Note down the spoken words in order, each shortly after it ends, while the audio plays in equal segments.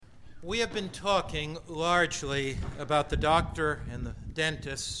We have been talking largely about the doctor and the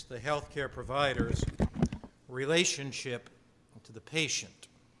dentist, the healthcare providers' relationship to the patient.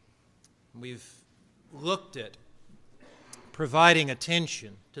 We've looked at providing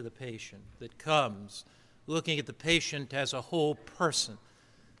attention to the patient that comes, looking at the patient as a whole person.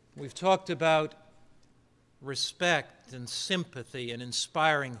 We've talked about respect and sympathy and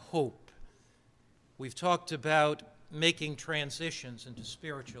inspiring hope. We've talked about making transitions into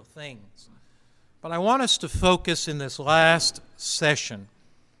spiritual things. But I want us to focus in this last session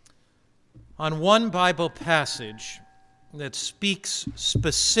on one Bible passage that speaks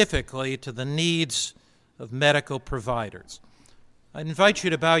specifically to the needs of medical providers. I invite you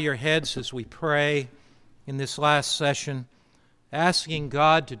to bow your heads as we pray in this last session, asking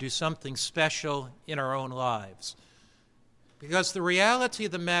God to do something special in our own lives. Because the reality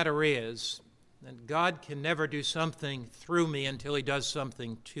of the matter is that God can never do something through me until He does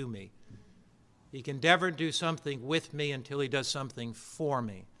something to me. He can never do something with me until He does something for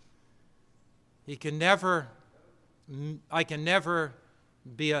me. I can never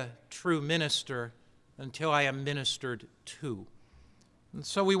be a true minister until I am ministered to. And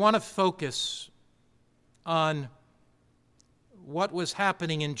so we want to focus on what was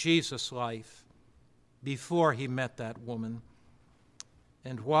happening in Jesus' life before He met that woman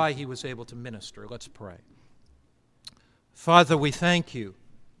and why He was able to minister. Let's pray. Father, we thank You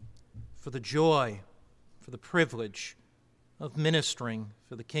for the joy, for the privilege of ministering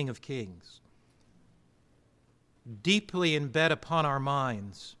for the King of Kings. Deeply embed upon our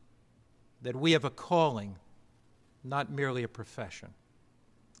minds that we have a calling, not merely a profession.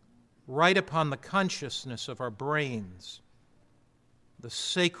 Write upon the consciousness of our brains the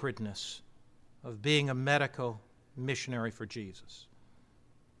sacredness of being a medical missionary for Jesus.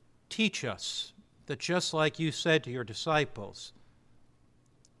 Teach us that just like You said to Your disciples,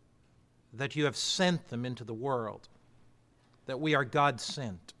 that You have sent them into the world, that we are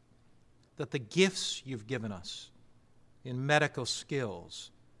God-sent, that the gifts You've given us in medical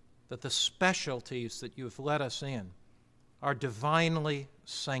skills, that the specialties that You've led us in are divinely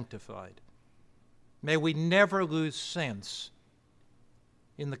sanctified. May we never lose sense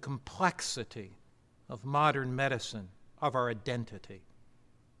in the complexity of modern medicine of our identity.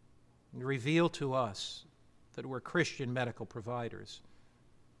 And reveal to us that we're Christian medical providers.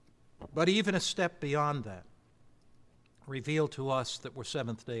 But even a step beyond that, reveal to us that we're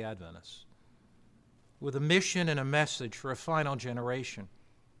Seventh-day Adventists with a mission and a message for a final generation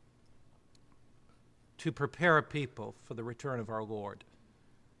to prepare a people for the return of our Lord,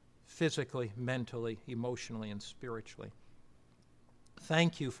 physically, mentally, emotionally, and spiritually.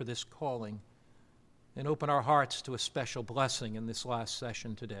 Thank You for this calling, and open our hearts to a special blessing in this last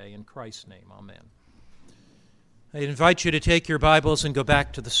session today. In Christ's name, amen. I invite you to take your Bibles and go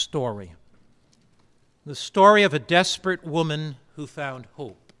back to the story. The story of a desperate woman who found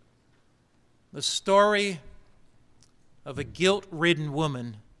hope. The story of a guilt-ridden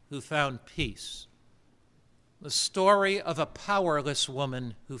woman who found peace. The story of a powerless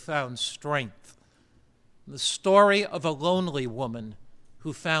woman who found strength. The story of a lonely woman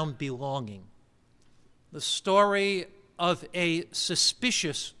who found belonging. The story of a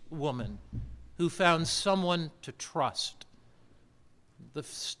suspicious woman who found someone to trust. The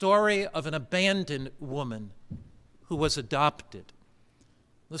story of an abandoned woman who was adopted.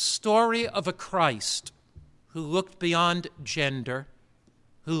 The story of a Christ who looked beyond gender,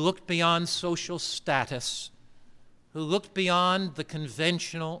 who looked beyond social status, who looked beyond the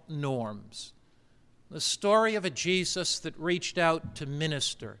conventional norms. The story of a Jesus that reached out to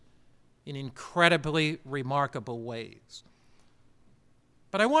minister in incredibly remarkable ways.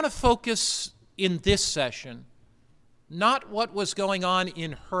 But I want to focus in this session not what was going on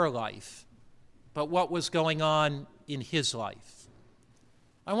in her life, but what was going on in His life.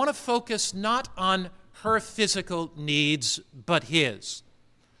 I want to focus not on her physical needs, but His.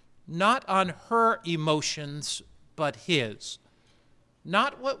 Not on her emotions, but His.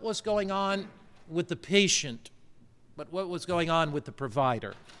 Not what was going on with the patient, but what was going on with the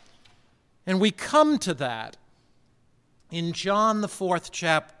provider. And we come to that in John, the 4th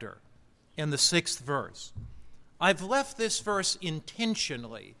chapter, in the 6th verse. I've left this verse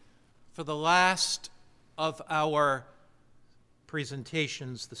intentionally for the last of our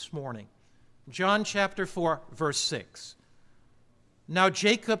presentations this morning. John chapter 4, verse 6. Now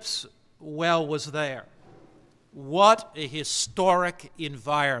Jacob's well was there. What a historic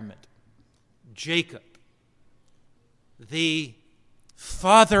environment. Jacob, the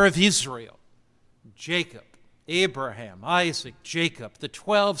father of Israel, Jacob, Abraham, Isaac, Jacob, the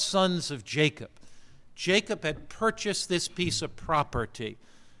 12 sons of Jacob. Jacob had purchased this piece of property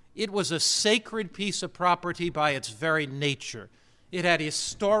It was a sacred piece of property by its very nature. It had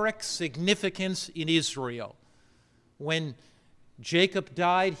historic significance in Israel. When Jacob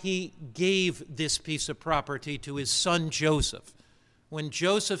died, he gave this piece of property to his son Joseph. When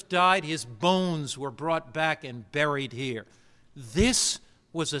Joseph died, his bones were brought back and buried here. This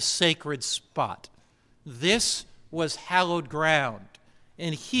was a sacred spot. This was hallowed ground.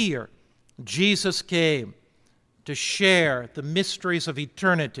 And here, Jesus came to share the mysteries of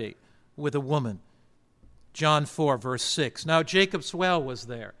eternity with a woman. John 4, verse 6. Now Jacob's well was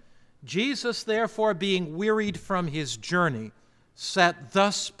there. Jesus, therefore, being wearied from his journey, sat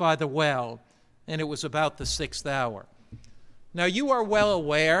thus by the well, and it was about the 6th hour. Now you are well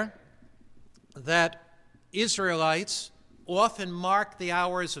aware that Israelites often mark the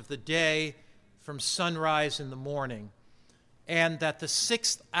hours of the day from sunrise in the morning, and that the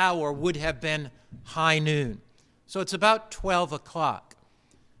 6th hour would have been high noon. So it's about 12 o'clock.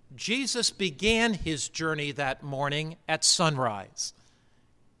 Jesus began his journey that morning at sunrise,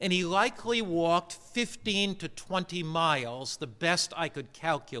 and he likely walked 15 to 20 miles, the best I could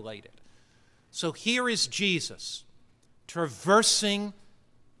calculate it. So here is Jesus traversing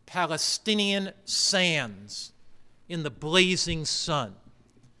Palestinian sands in the blazing sun.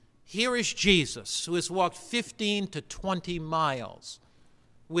 Here is Jesus, who has walked 15 to 20 miles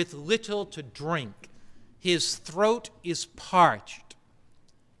with little to drink. His throat is parched.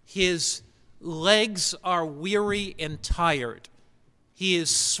 His legs are weary and tired. He is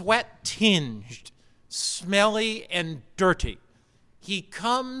sweat-tinged, smelly and dirty. He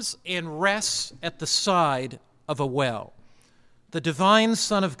comes and rests at the side of a well. The divine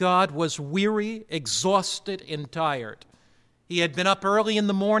Son of God was weary, exhausted, and tired. He had been up early in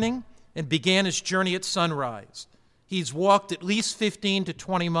the morning and began his journey at sunrise. He's walked at least 15 to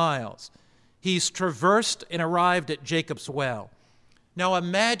 20 miles. He's traversed and arrived at Jacob's well. Now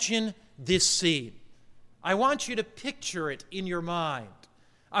imagine this scene. I want you to picture it in your mind.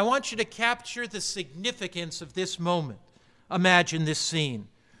 I want you to capture the significance of this moment. Imagine this scene.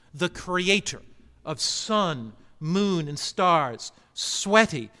 The Creator of sun, moon, and stars,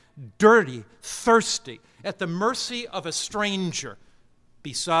 sweaty, dirty, thirsty, at the mercy of a stranger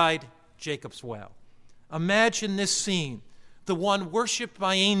beside Jacob's well. Imagine this scene, the one worshipped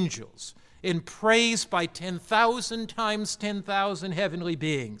by angels and praised by 10,000 times 10,000 heavenly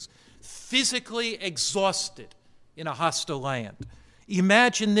beings, physically exhausted in a hostile land.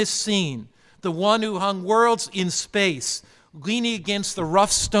 Imagine this scene, the one who hung worlds in space, leaning against the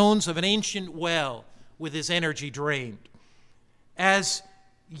rough stones of an ancient well with his energy drained. As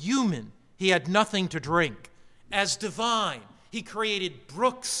human, he had nothing to drink. As divine, he created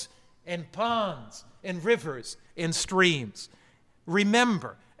brooks and ponds and rivers and streams.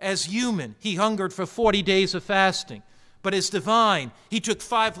 Remember, as human, he hungered for 40 days of fasting. But as divine, he took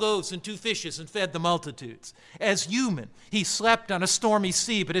 5 loaves and 2 fishes and fed the multitudes. As human, he slept on a stormy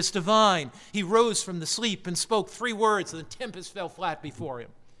sea. But as divine, he rose from the sleep and spoke 3 words, and the tempest fell flat before him.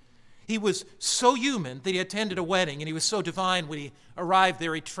 He was so human that he attended a wedding, and he was so divine when he arrived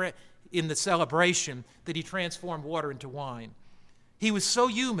there in the celebration that he transformed water into wine. He was so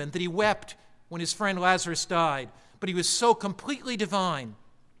human that he wept when his friend Lazarus died, but he was so completely divine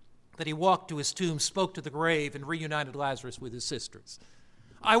that he walked to his tomb, spoke to the grave, and reunited Lazarus with his sisters.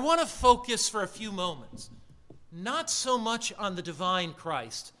 I want to focus for a few moments, not so much on the divine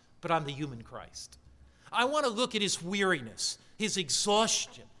Christ, but on the human Christ. I want to look at his weariness, his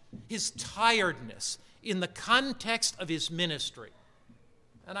exhaustion, his tiredness in the context of his ministry.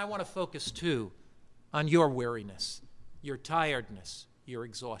 And I want to focus, too, on your weariness, your tiredness, your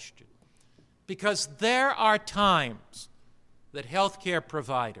exhaustion. Because there are times that healthcare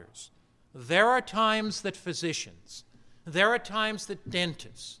providers, there are times that physicians, there are times that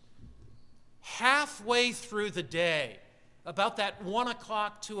dentists, halfway through the day, about that 1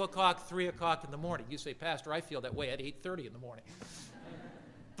 o'clock, 2 o'clock, 3 o'clock in the morning. You say, Pastor, I feel that way at 8:30 in the morning.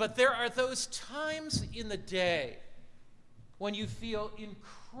 But there are those times in the day when you feel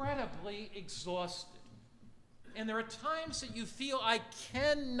incredibly exhausted. And there are times that you feel, I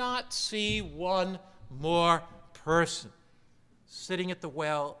cannot see one more person sitting at the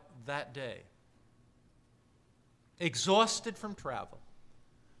well that day, exhausted from travel,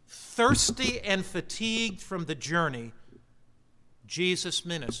 thirsty and fatigued from the journey. Jesus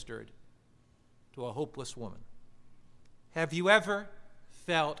ministered to a hopeless woman. Have you ever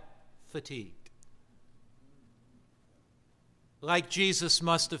felt fatigued? Like Jesus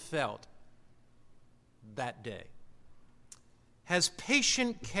must have felt that day. Has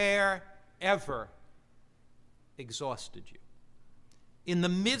patient care ever exhausted you? In the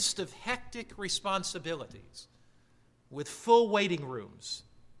midst of hectic responsibilities, with full waiting rooms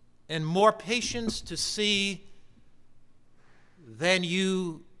and more patience to see than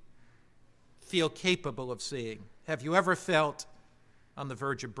you feel capable of seeing. Have you ever felt on the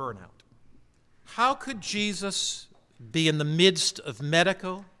verge of burnout? How could Jesus be in the midst of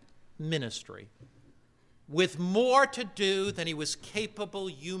medical ministry with more to do than he was capable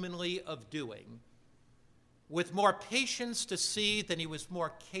humanly of doing, with more patience to see than he was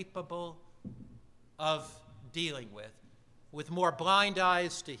more capable of dealing with more blind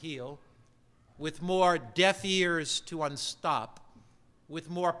eyes to heal, with more deaf ears to unstop, with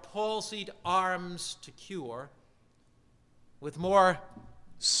more palsied arms to cure, with more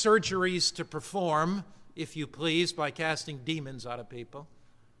surgeries to perform, if you please, by casting demons out of people?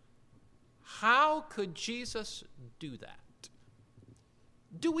 How could Jesus do that?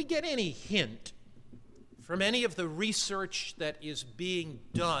 Do we get any hint from any of the research that is being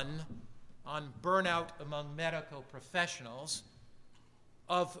done on burnout among medical professionals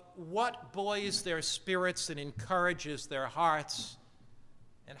of what buoys their spirits and encourages their hearts?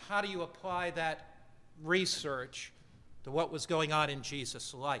 And how do you apply that research to what was going on in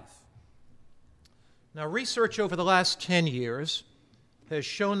Jesus' life? Now, research over the last 10 years has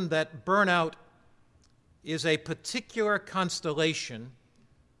shown that burnout is a particular constellation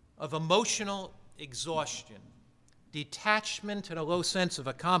of emotional exhaustion, detachment, and a low sense of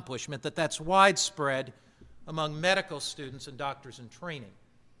accomplishment that's widespread among medical students and doctors in training.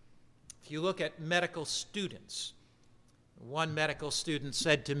 If you look at medical students, one medical student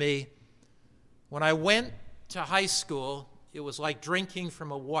said to me, "When I went to high school, it was like drinking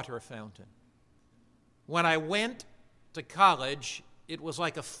from a water fountain. When I went to college, it was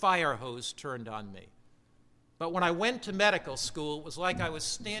like a fire hose turned on me. But when I went to medical school, it was like I was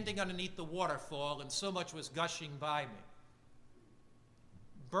standing underneath the waterfall and so much was gushing by me."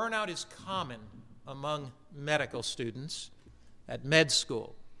 Burnout is common among medical students at med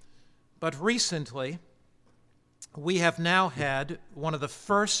school. But recently, we have now had one of the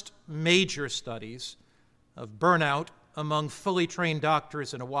first major studies of burnout among fully trained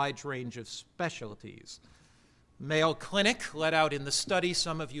doctors in a wide range of specialties. Mayo Clinic led out in the study,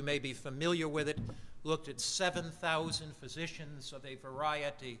 some of you may be familiar with it, looked at 7,000 physicians of a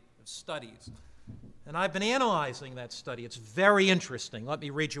variety of studies. And I've been analyzing that study. It's very interesting. Let me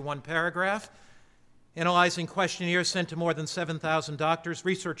read you one paragraph. Analyzing questionnaires sent to more than 7,000 doctors,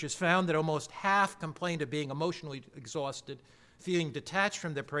 researchers found that almost half complained of being emotionally exhausted, feeling detached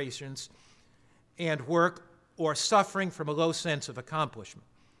from their patients and work, or suffering from a low sense of accomplishment.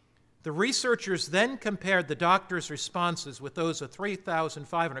 The researchers then compared the doctors' responses with those of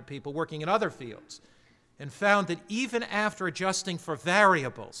 3,500 people working in other fields and found that even after adjusting for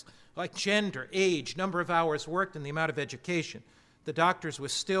variables like gender, age, number of hours worked, and the amount of education, the doctors were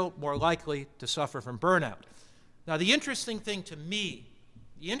still more likely to suffer from burnout. Now, the interesting thing to me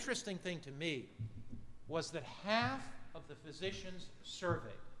was that half of the physicians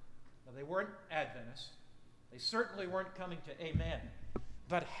surveyed, now they weren't Adventists, they certainly weren't coming to Amen,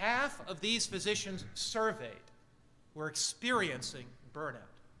 but half of these physicians surveyed were experiencing burnout.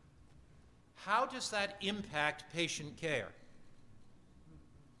 How does that impact patient care?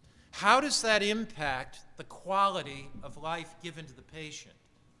 How does that impact the quality of life given to the patient?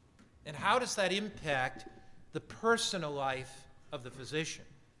 And how does that impact the personal life of the physician?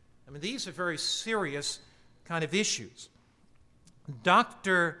 I mean, these are very serious kind of issues.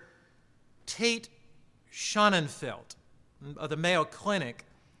 Dr. Tate Schonenfeld of the Mayo Clinic,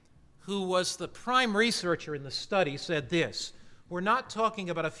 who was the prime researcher in the study, said this: "We're not talking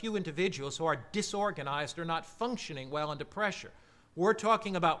about a few individuals who are disorganized or not functioning well under pressure. We're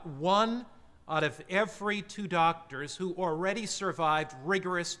talking about 1 out of every 2 doctors who already survived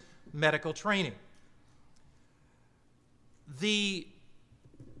rigorous medical training." The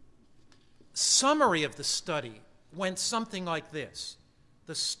summary of the study went something like this: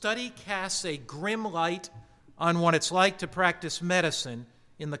 the study casts a grim light on what it's like to practice medicine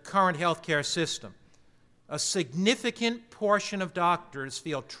in the current healthcare system. A significant portion of doctors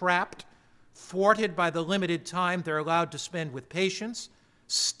feel trapped, thwarted by the limited time they're allowed to spend with patients,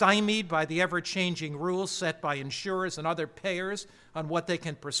 stymied by the ever-changing rules set by insurers and other payers on what they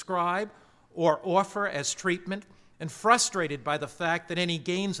can prescribe or offer as treatment, and frustrated by the fact that any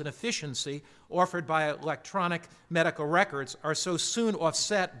gains in efficiency offered by electronic medical records are so soon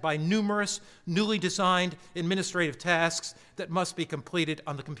offset by numerous, newly designed administrative tasks that must be completed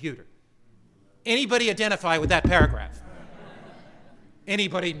on the computer. Anybody identify with that paragraph?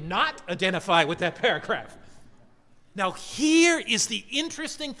 Anybody not identify with that paragraph? Now, here is the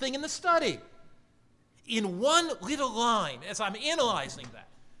interesting thing in the study. In one little line, as I'm analyzing that,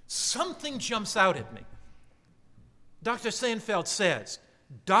 something jumps out at me. Dr. Seinfeld says,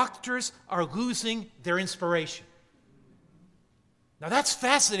 doctors are losing their inspiration. Now that's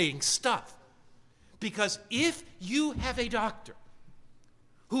fascinating stuff, because if you have a doctor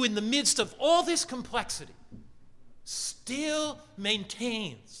who in the midst of all this complexity still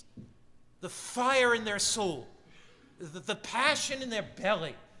maintains the fire in their soul, the passion in their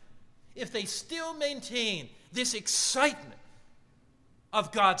belly, if they still maintain this excitement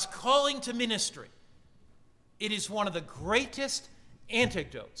of God's calling to ministry, it is one of the greatest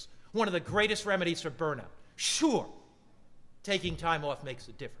antidotes, one of the greatest remedies for burnout. Sure, taking time off makes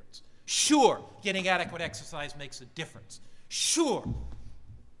a difference. Sure, getting adequate exercise makes a difference. Sure,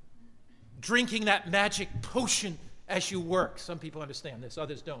 drinking that magic potion as you work. Some people understand this,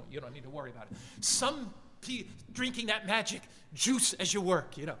 others don't. You don't need to worry about it. Drinking that magic juice as you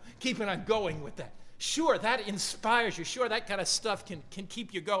work, keeping on going with that. Sure, that inspires you. Sure, that kind of stuff can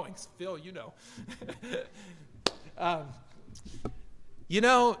keep you going. Phil,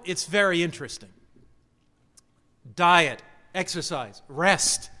 it's very interesting. Diet, exercise,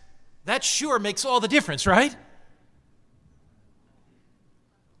 rest. That sure makes all the difference, right?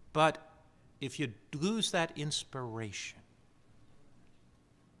 But if you lose that inspiration,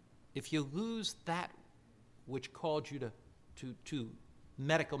 if you lose that which called you to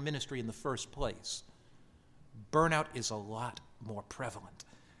medical ministry in the first place, burnout is a lot more prevalent.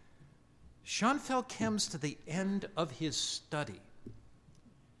 Schoenfeld comes to the end of his study,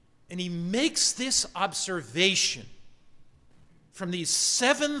 and he makes this observation from these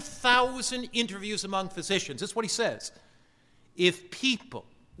 7,000 interviews among physicians. This is what he says. If people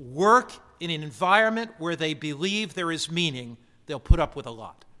work in an environment where they believe there is meaning, they'll put up with a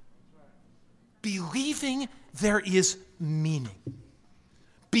lot. Believing there is meaning.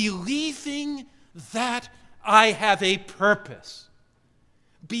 Believing that I have a purpose.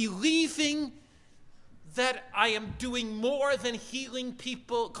 Believing that I am doing more than healing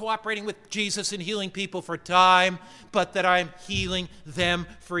people, cooperating with Jesus in healing people for time, but that I'm healing them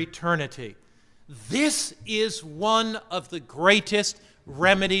for eternity. This is one of the greatest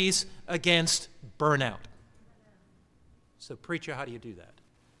remedies against burnout. So, preacher, how do you do that?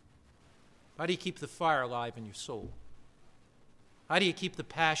 How do you keep the fire alive in your soul? How do you keep the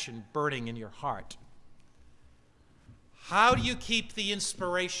passion burning in your heart? How do you keep the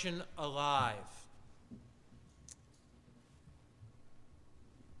inspiration alive?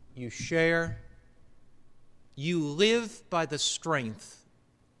 You share, you live by the strength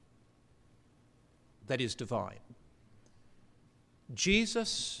that is divine.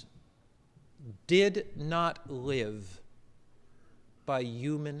 Jesus did not live by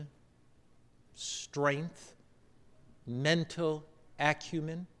human strength, mental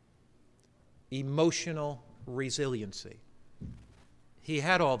acumen, emotional resiliency. He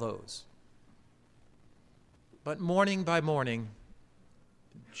had all those. But morning by morning,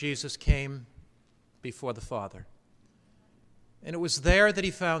 Jesus came before the Father. And it was there that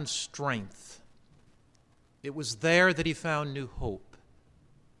he found strength. It was there that he found new hope.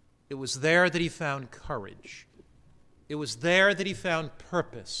 It was there that he found courage. It was there that he found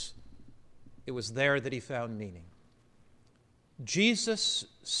purpose. It was there that he found meaning. Jesus,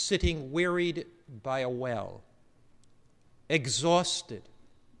 sitting wearied by a well, exhausted,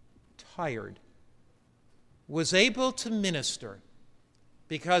 tired, was able to minister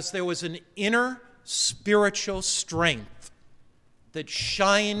because there was an inner spiritual strength that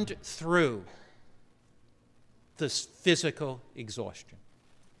shined through this physical exhaustion.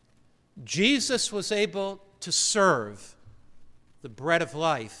 Jesus was able to serve the bread of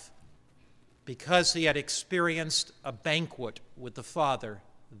life because he had experienced a banquet with the Father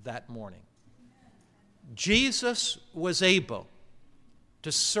that morning. Jesus was able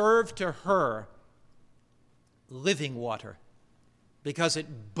to serve to her living water because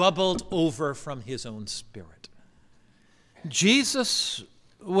it bubbled over from his own spirit. Jesus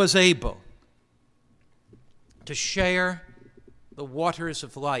was able to share the waters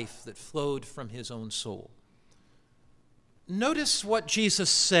of life that flowed from his own soul. Notice what Jesus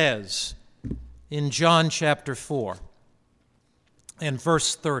says in John chapter 4 and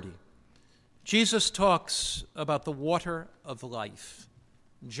verse 30. Jesus talks about the water of life.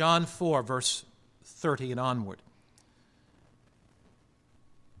 John 4, verse 30 and onward.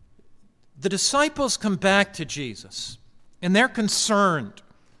 The disciples come back to Jesus, and they're concerned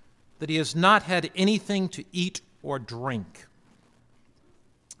that he has not had anything to eat or drink.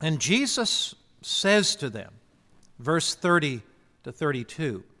 And Jesus says to them, verse 30 to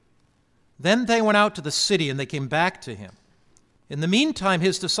 32, then they went out to the city, and they came back to him. In the meantime,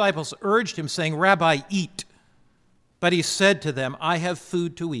 his disciples urged him, saying, Rabbi, eat. But he said to them, I have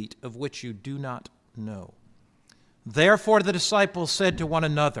food to eat, of which you do not know. Therefore the disciples said to one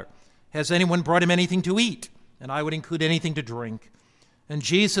another, has anyone brought him anything to eat? And I would include anything to drink. And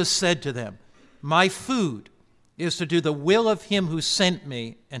Jesus said to them, my food is to do the will of him who sent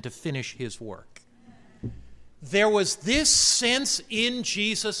me and to finish his work. There was this sense in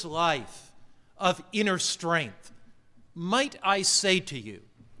Jesus' life of inner strength. Might I say to you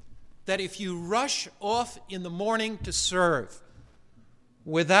that if you rush off in the morning to serve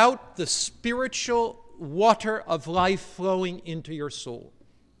without the spiritual water of life flowing into your soul,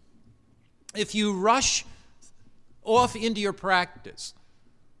 if you rush off into your practice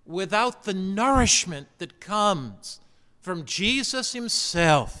without the nourishment that comes from Jesus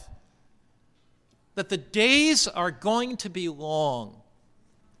himself, that the days are going to be long,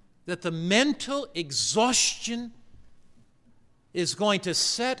 that the mental exhaustion is going to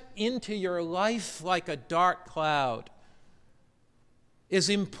set into your life like a dark cloud, is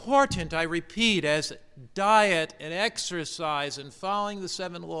important, I repeat, as diet and exercise and following the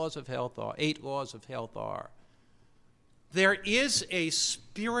 7 laws of health are, 8 laws of health are. There is a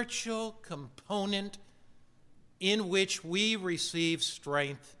spiritual component in which we receive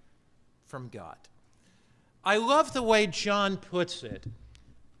strength from God. I love the way John puts it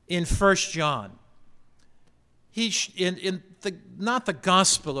in 1 John. Not the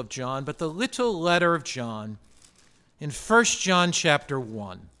Gospel of John, but the little letter of John, in 1 John chapter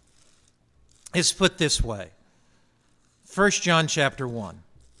 1, is put this way. 1 John chapter 1.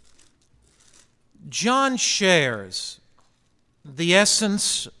 John shares the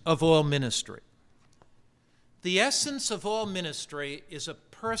essence of all ministry. The essence of all ministry is a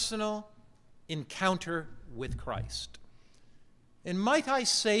personal encounter with Christ. And might I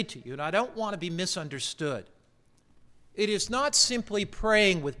say to you, and I don't want to be misunderstood, it is not simply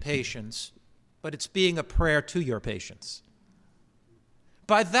praying with patience, but it's being a prayer to your patients.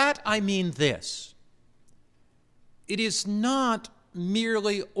 By that I mean this. It is not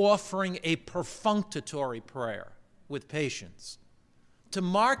merely offering a perfunctory prayer with patience, to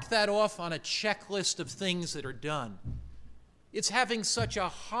mark that off on a checklist of things that are done. It's having such a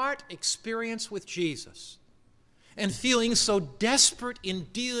heart experience with Jesus and feeling so desperate in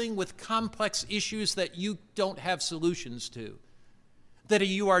dealing with complex issues that you don't have solutions to, that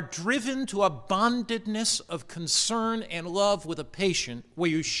you are driven to a bondedness of concern and love with a patient where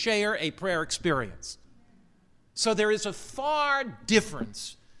you share a prayer experience. So there is a far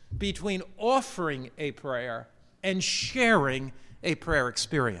difference between offering a prayer and sharing a prayer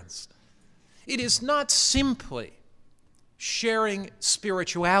experience. It is not simply sharing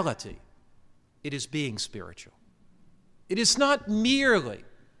spirituality. It is being spiritual. It is not merely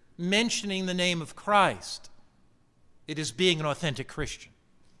mentioning the name of Christ. It is being an authentic Christian.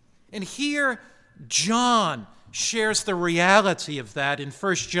 And here, John shares the reality of that in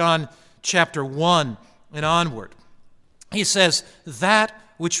 1 John chapter 1 and onward. He says, that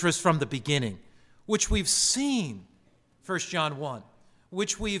which was from the beginning, which we've seen, 1 John 1,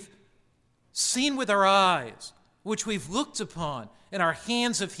 which we've seen with our eyes, which we've looked upon and our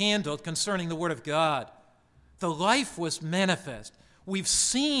hands have handled concerning the Word of God. The life was manifest. We've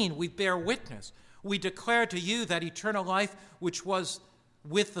seen, we bear witness. We declare to you that eternal life which was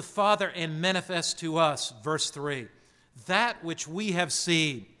with the Father and manifest to us. Verse 3, that which we have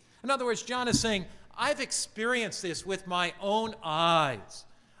seen. In other words, John is saying, I've experienced this with my own eyes.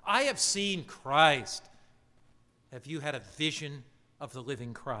 I have seen Christ. Have you had a vision of the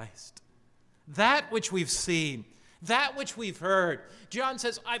living Christ? That which we've seen, that which we've heard. John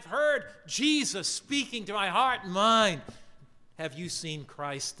says, I've heard Jesus speaking to my heart and mind. Have you seen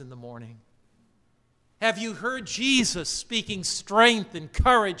Christ in the morning? Have you heard Jesus speaking strength and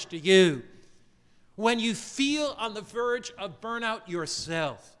courage to you? When you feel on the verge of burnout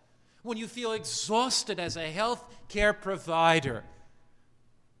yourself, when you feel exhausted as a health care provider,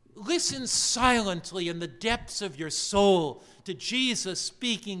 listen silently in the depths of your soul to Jesus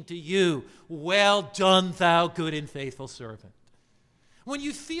speaking to you, well done, thou good and faithful servant. When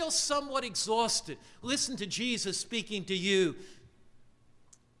you feel somewhat exhausted, listen to Jesus speaking to you.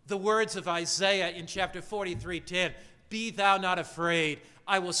 The words of Isaiah in chapter 43:10, be thou not afraid,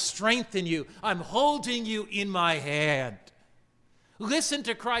 I will strengthen you, I'm holding you in my hand. Listen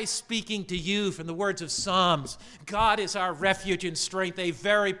to Christ speaking to you from the words of Psalms. God is our refuge and strength, a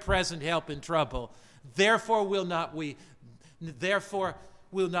very present help in trouble. Therefore will not we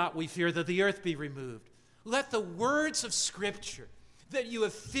fear that the earth be removed. Let the words of Scripture that you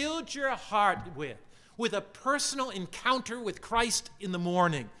have filled your heart with a personal encounter with Christ in the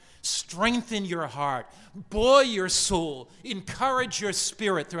morning, strengthen your heart, buoy your soul, encourage your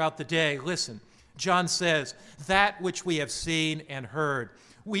spirit throughout the day. Listen. John says, that which we have seen and heard,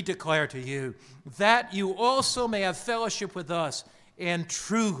 we declare to you, that you also may have fellowship with us, and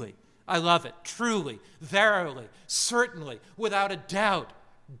truly, I love it, truly, verily, certainly, without a doubt,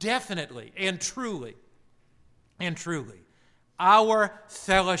 definitely, and truly, our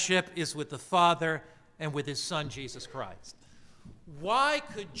fellowship is with the Father and with his Son, Jesus Christ. Why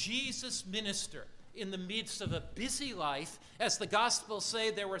could Jesus minister in the midst of a busy life? As the Gospels say,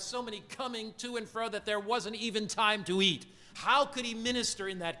 there were so many coming to and fro that there wasn't even time to eat. How could he minister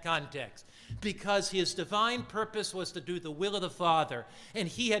in that context? Because his divine purpose was to do the will of the Father, and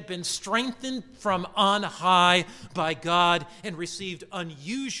he had been strengthened from on high by God and received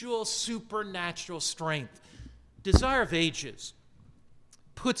unusual supernatural strength. Desire of Ages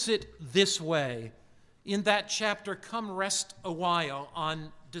puts it this way in that chapter, Come Rest a While,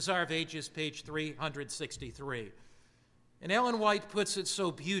 on Desire of Ages, page 363. And Ellen White puts it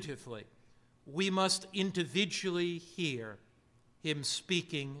so beautifully: we must individually hear him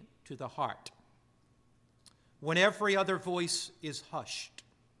speaking to the heart. When every other voice is hushed,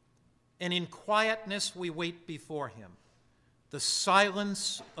 and in quietness we wait before him, the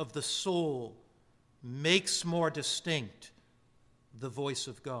silence of the soul makes more distinct the voice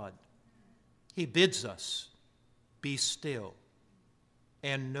of God. He bids us, be still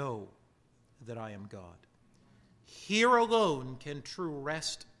and know that I am God. Here alone can true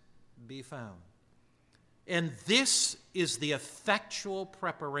rest be found. And this is the effectual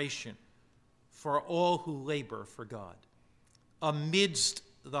preparation for all who labor for God amidst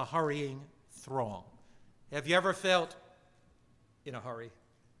the hurrying throng. Have you ever felt in a hurry?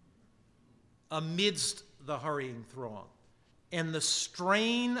 Amidst the hurrying throng and the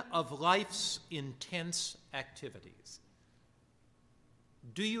strain of life's intense activities.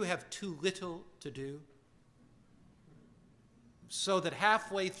 Do you have too little to do? So that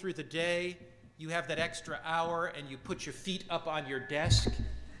halfway through the day, you have that extra hour and you put your feet up on your desk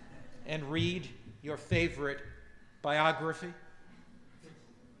and read your favorite biography?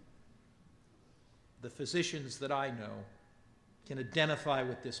 The physicians that I know can identify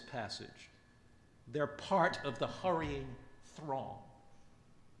with this passage. They're part of the hurrying throng.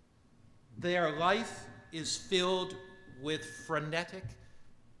 Their life is filled with frenetic,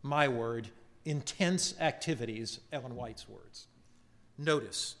 my word, intense activities, Ellen White's words.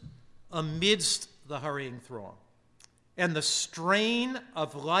 Notice, amidst the hurrying throng and the strain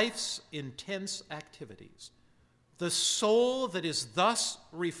of life's intense activities, the soul that is thus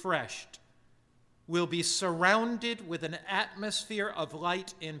refreshed will be surrounded with an atmosphere of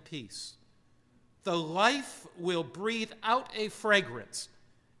light and peace. The life will breathe out a fragrance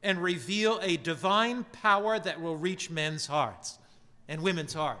and reveal a divine power that will reach men's hearts and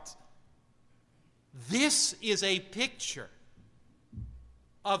women's hearts. This is a picture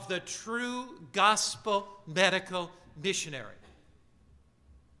of the true gospel medical missionary.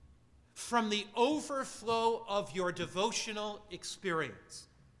 From the overflow of your devotional experience,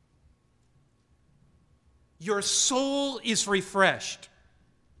 your soul is refreshed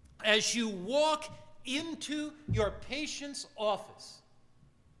as you walk into your patient's office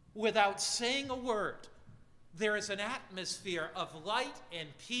without saying a word. There is an atmosphere of light and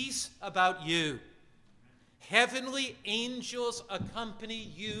peace about you. Heavenly angels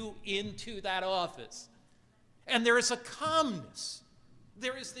accompany you into that office. And there is a calmness.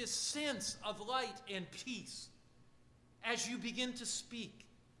 There is this sense of light and peace. As you begin to speak,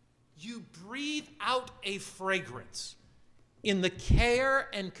 you breathe out a fragrance in the care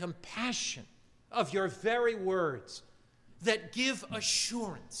and compassion of your very words that give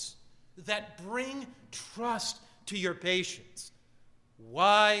assurance, that bring trust to your patients.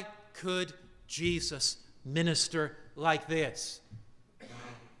 Why could Jesus minister like this?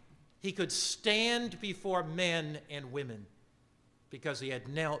 He could stand before men and women because he had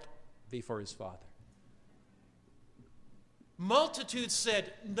knelt before his Father. Multitudes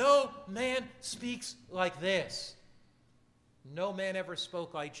said, no man speaks like this. No man ever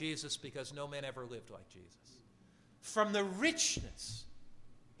spoke like Jesus because no man ever lived like Jesus. From the richness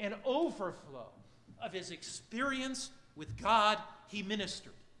and overflow of his experience with God, he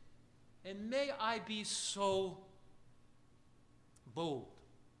ministered. And may I be so bold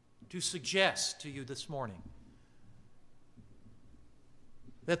to suggest to you this morning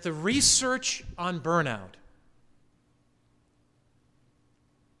that the research on burnout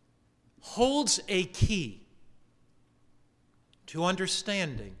holds a key to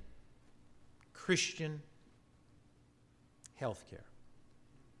understanding Christian healthcare.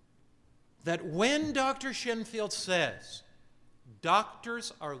 That when Dr. Shenfield says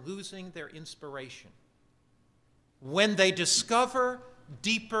doctors are losing their inspiration, when they discover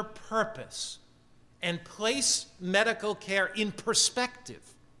deeper purpose and place medical care in perspective,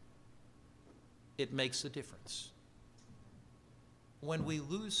 it makes a difference. When we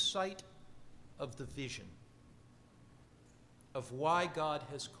lose sight of the vision of why God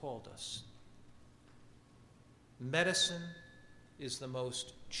has called us, medicine is the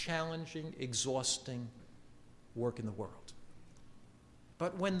most challenging, exhausting work in the world.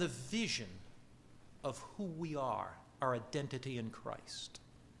 But when the vision of who we are, our identity in Christ,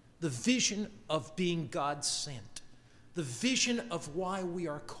 the vision of being God sent, the vision of why we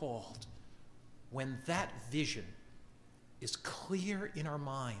are called, when that vision is clear in our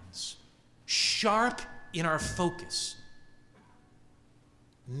minds, sharp in our focus,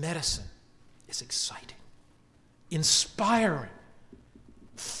 medicine is exciting, inspiring,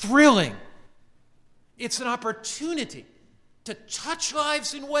 thrilling. It's an opportunity to touch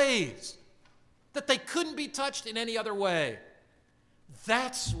lives in ways that they couldn't be touched in any other way.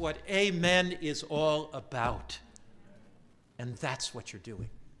 That's what Amen is all about. And that's what you're doing.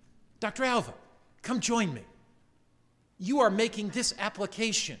 Dr. Alva, come join me. You are making this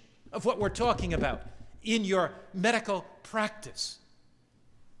application of what we're talking about in your medical practice.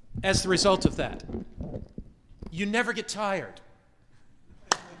 As the result of that, you never get tired.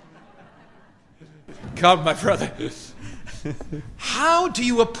 Come, my brother. How do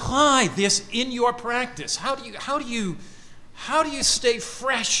you apply this in your practice? How do you stay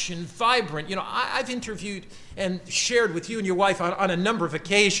fresh and vibrant? You know, I've interviewed and shared with you and your wife on a number of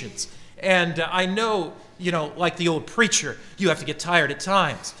occasions, and I know, you know, like the old preacher, you have to get tired at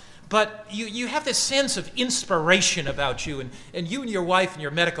times. But you have this sense of inspiration about you, and you and your wife and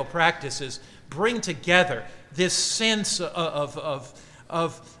your medical practices bring together this sense of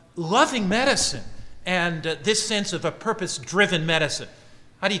loving medicine and this sense of a purpose-driven medicine.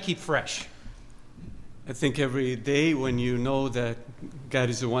 How do you keep fresh? I think every day when you know that God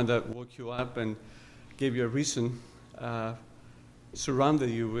is the one that woke you up and gave you a reason, surrounded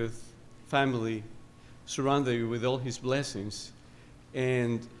you with family, surrounded you with all his blessings,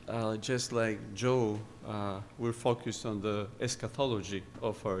 and just like Joe, we're focused on the eschatology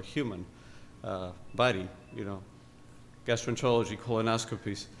of our human body, you know, gastroenterology,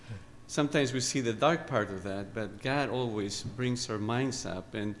 colonoscopies. Sometimes we see the dark part of that, but God always brings our minds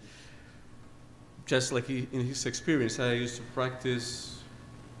up. And just like in his experience, I used to practice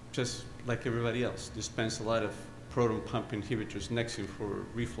just like everybody else, dispense a lot of proton pump inhibitors, Nexium for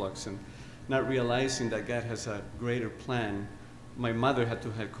reflux, and not realizing that God has a greater plan. My mother had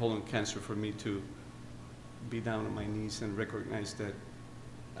to have colon cancer for me to be down on my knees and recognize that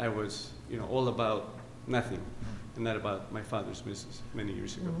I was, you know, all about nothing and not about my father's business many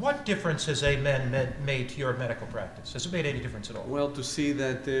years ago. What difference has Amen made to your medical practice? Has it made any difference at all? Well, to see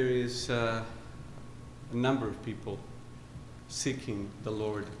that there is a number of people seeking the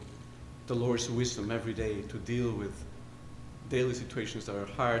Lord's wisdom every day to deal with daily situations that are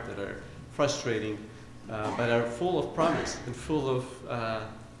hard, that are frustrating, but are full of promise and full of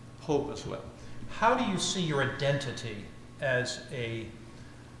hope as well. How do you see your identity as a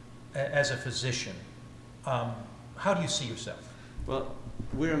physician? How do you see yourself? Well,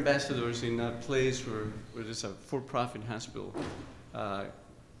 we're ambassadors in a place where there's a for-profit hospital,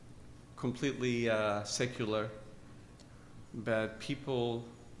 completely secular, but people,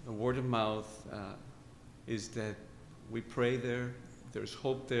 the word of mouth is that we pray there, there's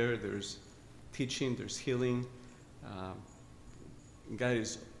hope there, there's teaching, there's healing. God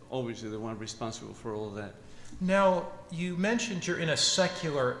is always the one responsible for all of that. Now, you mentioned you're in a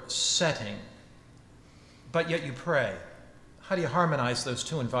secular setting, but yet you pray. How do you harmonize those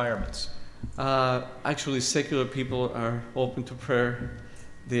two environments? Actually, secular people are open to prayer.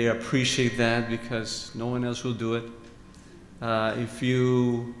 They appreciate that because no one else will do it. If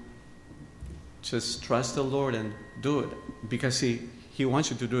you just trust the Lord and do it, because He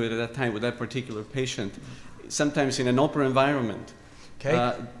wants you to do it at that time with that particular patient. Sometimes in an open environment,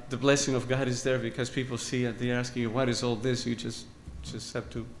 okay. The blessing of God is there because people see it. They're asking you, "What is all this?" You just have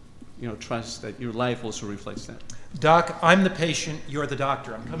to, you know, trust that your life also reflects that. Doc, I'm the patient. You're the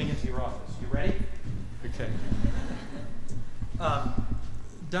doctor. I'm coming into your office. You ready? Okay.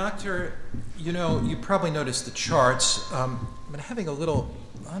 Doctor, you know, you probably noticed the charts. I've been having a little,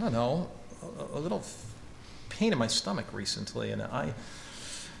 I don't know, a little pain in my stomach recently, and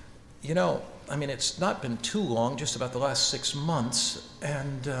it's not been too long, just about the last 6 months,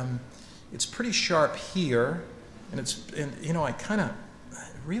 and it's pretty sharp here, and it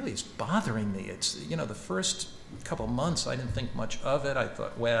really is bothering me. It's, the first couple months I didn't think much of it. I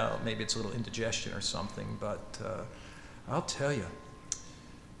thought, well, maybe it's a little indigestion or something, but I'll tell you,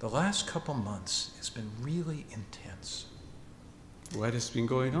 the last couple months has been really intense. What has been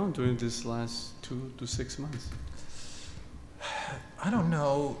going on during this last 2 to 6 months? I don't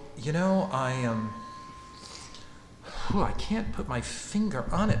know. I can't put my finger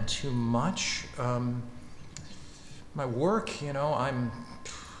on it too much. My work, I'm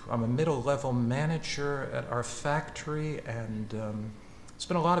a middle-level manager at our factory, and it's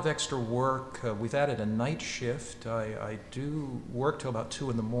been a lot of extra work. We've added a night shift. I do work till about 2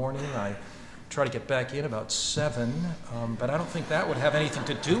 in the morning. I try to get back in about 7, but I don't think that would have anything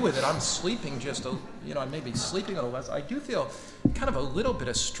to do with it. I'm sleeping I may be sleeping a little less. I do feel kind of a little bit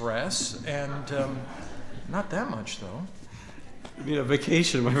of stress, and not that much, though. You need a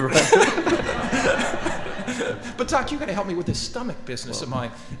vacation, my friend. But Doc, you got to help me with this stomach business of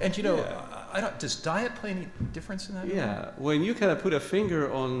mine. And does diet play any difference in that? Yeah, when you kind of put a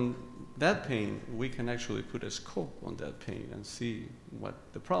finger on that pain, we can actually put a scope on that pain and see what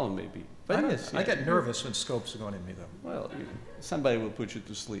the problem may be. But I get nervous when scopes are going in me, though. Well, somebody will put you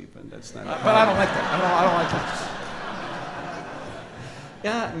to sleep, and that's not. But I don't like that. I don't like that.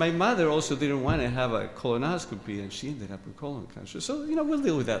 Yeah, my mother also didn't want to have a colonoscopy, and she ended up with colon cancer. So, we'll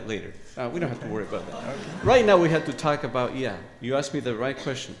deal with that later. We don't have to worry about that. Okay. Right now, we have to talk about, you asked me the right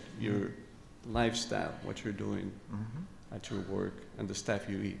question, your lifestyle, what you're doing at your work, and the stuff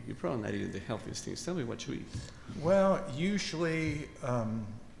you eat. You're probably not eating the healthiest things. Tell me what you eat. Well, usually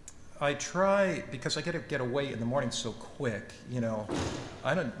I try, because I get away in the morning so quick,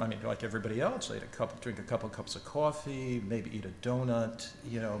 like everybody else, I drink a couple cups of coffee, maybe eat a donut,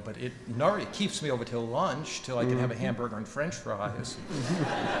 but it keeps me over till lunch, till I can have a hamburger and French fries.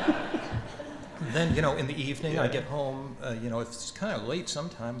 Then, in the evening, I get home, if it's kind of late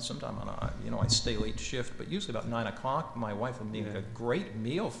sometime I stay late shift, but usually about 9 o'clock, my wife will make a great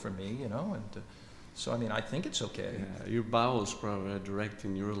meal for me, and so, I think it's okay. Yeah, your bowels probably are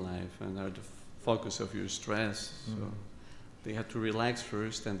directing your life and are the focus of your stress. So they have to relax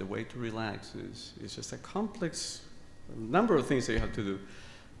first, and the way to relax is just a complex number of things that you have to do.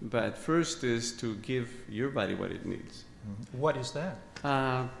 But first is to give your body what it needs. What is that?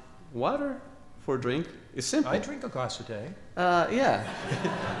 Water for a drink is simple. I drink a glass a day. Yeah,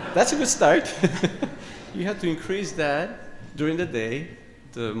 that's a good start. You have to increase that during the day.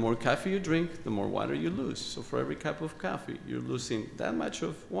 The more coffee you drink, the more water you lose. So for every cup of coffee, you're losing that much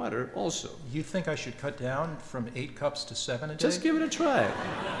of water also. You think I should cut down from 8 cups to 7 a day? Just give it a try.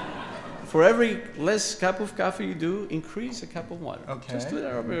 For every less cup of coffee you do, increase a cup of water. Okay. Just do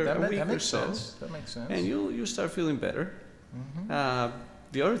that over a week or so. That makes sense. And you'll start feeling better.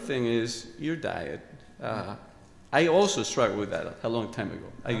 The other thing is your diet. I also struggled with that a long time ago.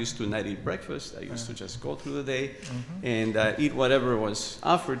 I used to not eat breakfast. I used to just go through the day and eat whatever was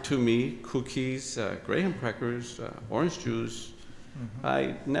offered to me, cookies, graham crackers, orange juice.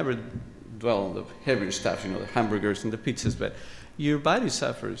 I never dwell on the heavier stuff, the hamburgers and the pizzas, but your body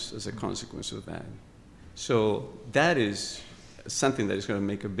suffers as a consequence of that. So that is something that is going to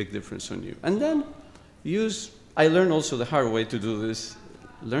make a big difference on you. And then I learned also the hard way to do this.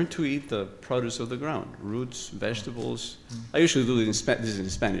 Learn to eat the produce of the ground, roots, vegetables. I usually do this in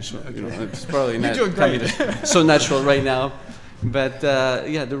Spanish, so it's probably not coming so natural right now. But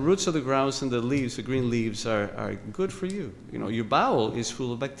the roots of the grounds and the leaves, the green leaves, are good for you. Your bowel is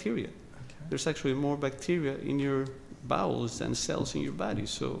full of bacteria. Okay. There's actually more bacteria in your bowels than cells in your body.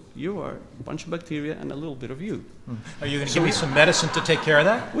 So you are a bunch of bacteria and a little bit of you. Are you going to give me some medicine to take care of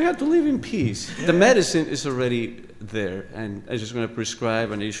that? We have to live in peace. Yeah. The medicine is already there, and I'm just going to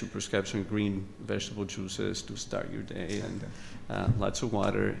prescribe and issue prescription green vegetable juices to start your day, and lots of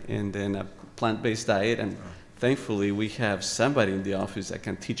water, and then a plant-based diet. And thankfully, we have somebody in the office that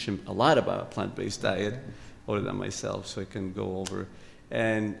can teach him a lot about a plant-based diet, other than myself, so I can go over.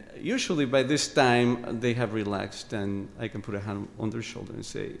 And usually by this time, they have relaxed, and I can put a hand on their shoulder and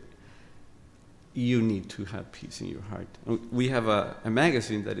say, you need to have peace in your heart. We have a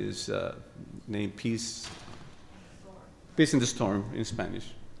magazine that is named Peace in the Storm in Spanish,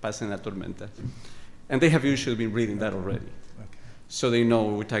 Paz en la Tormenta. And they have usually been reading that already. Okay. So they know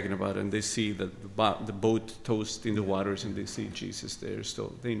what we're talking about, and they see the boat toast in the waters, and they see Jesus there.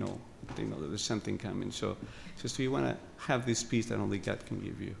 So they know that there's something coming. So he says, do you want to have this peace that only God can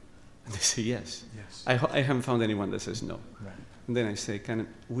give you? And they say, yes. I haven't found anyone that says no. Right. And then I say,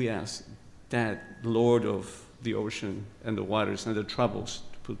 we ask that Lord of the ocean and the waters and the troubles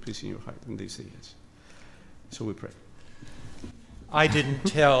to put peace in your heart? And they say yes. So we pray. I didn't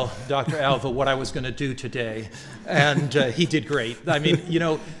tell Dr. Alva what I was going to do today, and he did great.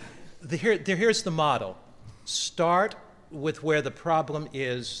 Here's the model. Start with where the problem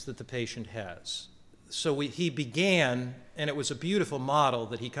is that the patient has. So he began, and it was a beautiful model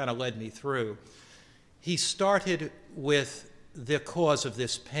that he kind of led me through. He started with the cause of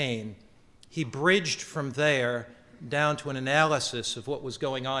this pain. He bridged from there down to an analysis of what was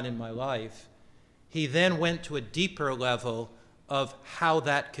going on in my life. He then went to a deeper level of how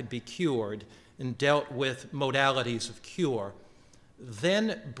that could be cured and dealt with modalities of cure.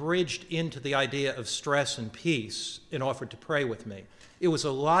 Then bridged into the idea of stress and peace and offered to pray with me. It was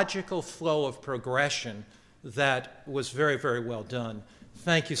a logical flow of progression that was very, very well done.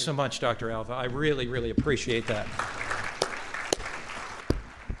 Thank you so much, Dr. Alva. I really, really appreciate that.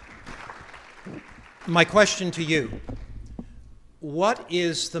 My question to you, what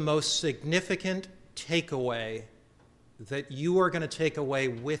is the most significant takeaway that you are going to take away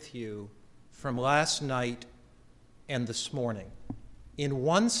with you from last night and this morning? In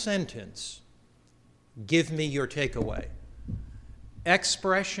one sentence, give me your takeaway.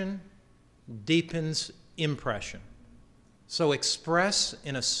 Expression deepens impression. So express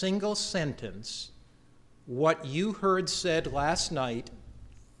in a single sentence what you heard said last night,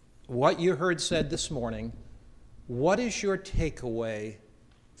 what you heard said this morning. What is your takeaway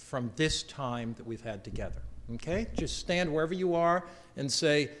from this time that we've had together? Okay? Just stand wherever you are and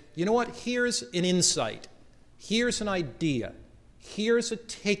say, you know what? Here's an insight. Here's an idea. Here's a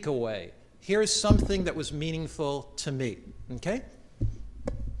takeaway. Here's something that was meaningful to me. Okay?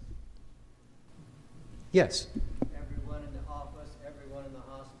 Yes? Everyone in the office, everyone in the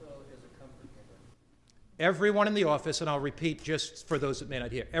hospital is a comfort giver. Everyone in the office, and I'll repeat just for those that may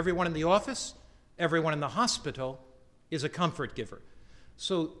not hear, everyone in the office, everyone in the hospital is a comfort giver.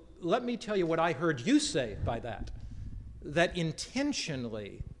 So let me tell you what I heard you say by that, that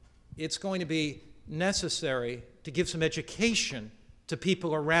intentionally it's going to be necessary to give some education to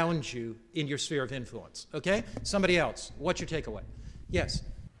people around you in your sphere of influence. Okay? Somebody else, what's your takeaway? Yes?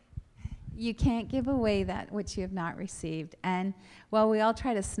 You can't give away that which you have not received. And while we all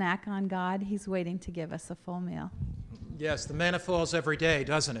try to snack on God, He's waiting to give us a full meal. Yes, the manna falls every day,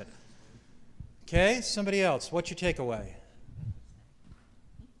 doesn't it? Okay, somebody else, what's your takeaway?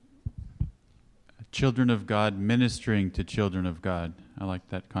 Children of God ministering to children of God. I like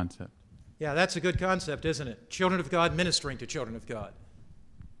that concept. Yeah, that's a good concept, isn't it? Children of God ministering to children of God.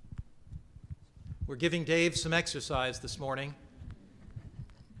 We're giving Dave some exercise this morning.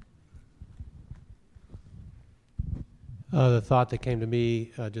 The thought that came to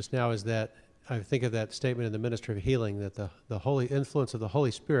me just now is that I think of that statement in the Ministry of Healing that the holy influence of the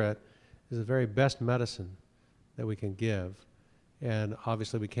Holy Spirit is the very best medicine that we can give. And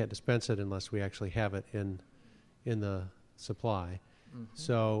obviously we can't dispense it unless we actually have it in the supply. Mm-hmm.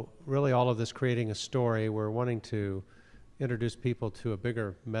 So really all of this creating a story, we're wanting to introduce people to a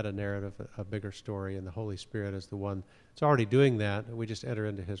bigger meta-narrative, a bigger story, and the Holy Spirit is the one that's already doing that, and we just enter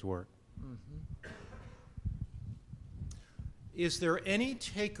into His work. Mm-hmm. Is there any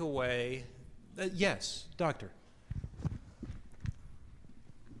takeaway? Yes, Doctor.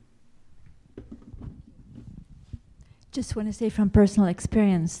 Just want to say from personal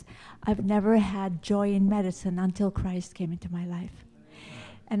experience, I've never had joy in medicine until Christ came into my life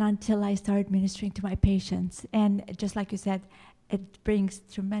and until I started ministering to my patients. And just like you said, it brings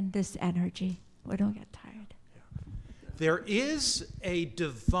tremendous energy. We don't get tired. There is a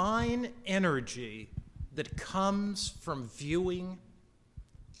divine energy that comes from viewing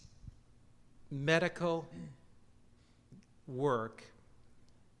medical work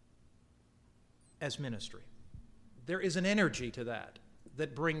as ministry. There is an energy to that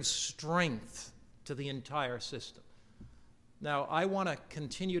that brings strength to the entire system. Now, I want to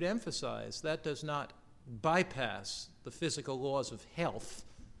continue to emphasize that does not bypass the physical laws of health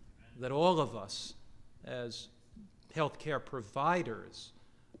that all of us as healthcare providers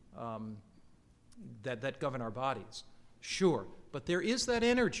that govern our bodies. Sure, but there is that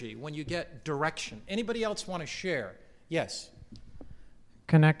energy when you get direction. Anybody else want to share? Yes?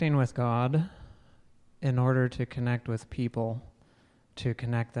 Connecting with God in order to connect with people, to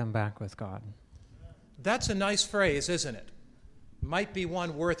connect them back with God. That's a nice phrase, isn't it? Might be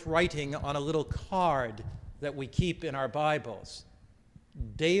one worth writing on a little card that we keep in our Bibles.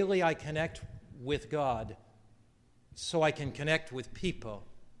 Daily I connect with God so I can connect with people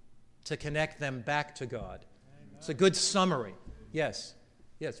to connect them back to God. Amen. It's a good summary. Yes.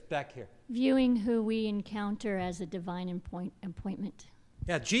 Yes, back here. Viewing who we encounter as a divine appointment.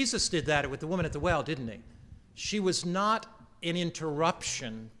 Yeah, Jesus did that with the woman at the well, didn't he? She was not an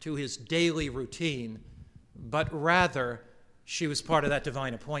interruption to his daily routine, but rather she was part of that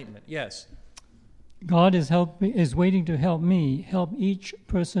divine appointment. Yes? God is waiting to help me, help each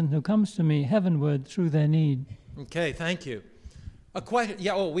person who comes to me heavenward through their need. Okay, thank you. A question,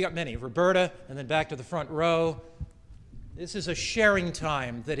 we got many. Roberta, and then back to the front row. This is a sharing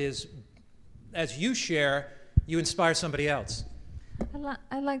time that is, as you share, You inspire somebody else.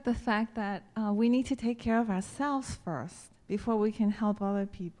 I like the fact that we need to take care of ourselves first before we can help other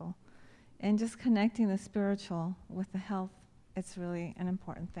people. And just connecting the spiritual with the health, it's really an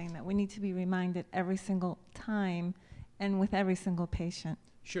important thing that we need to be reminded every single time and with every single patient.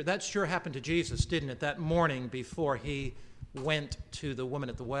 Sure, that sure happened to Jesus, didn't it? That morning before he went to the woman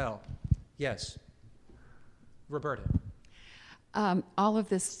at the well. Yes. Roberta. All of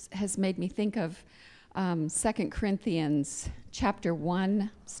this has made me think of 2 Corinthians chapter 1,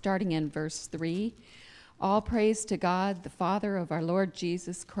 starting in verse 3. All praise to God, the Father of our Lord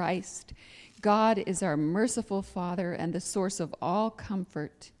Jesus Christ. God is our merciful Father and the source of all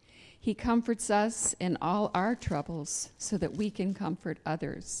comfort. He comforts us in all our troubles so that we can comfort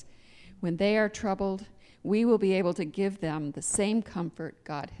others. When they are troubled, we will be able to give them the same comfort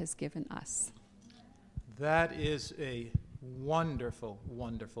God has given us. That is a wonderful,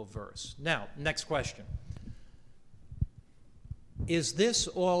 wonderful verse. Now, next question. Is this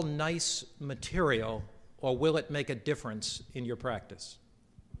all nice material, or will it make a difference in your practice?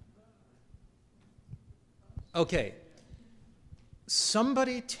 Okay.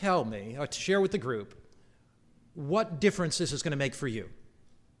 Somebody tell me, or to share with the group, what difference this is going to make for you.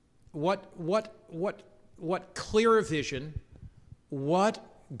 What clearer vision, what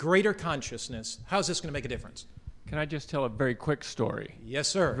greater consciousness, how's this going to make a difference? Can I just tell a very quick story? Yes,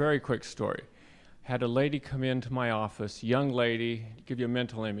 sir. Very quick story. Had a lady come into my office, young lady, to give you a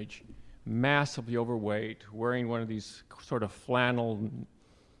mental image, massively overweight, wearing one of these sort of flannel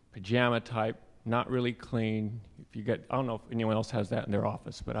pajama type, not really clean. If you get, I don't know if anyone else has that in their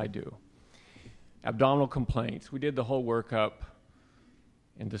office, but I do. Abdominal complaints. We did the whole workup,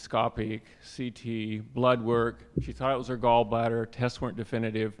 endoscopic, CT, blood work. She thought it was her gallbladder. Tests weren't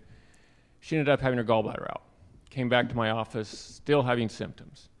definitive. She ended up having her gallbladder out. Came back to my office, still having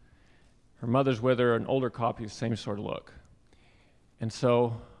symptoms. Her mother's with her, an older copy, the same sort of look. And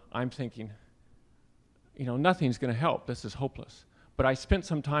so I'm thinking, nothing's going to help. This is hopeless. But I spent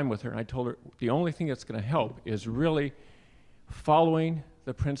some time with her, and I told her the only thing that's going to help is really following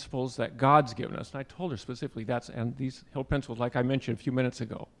the principles that God's given us. And I told her specifically and these health principles, like I mentioned a few minutes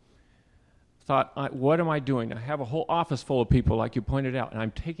ago. Thought, what am I doing? I have a whole office full of people, like you pointed out, and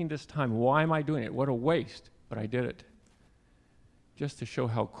I'm taking this time. Why am I doing it? What a waste. But I did it just to show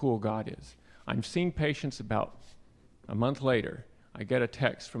how cool God is. I'm seeing patients about a month later. I get a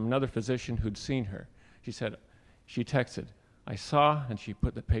text from another physician who'd seen her. She texted, I saw, and she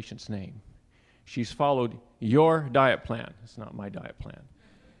put the patient's name. She's followed your diet plan. It's not my diet plan.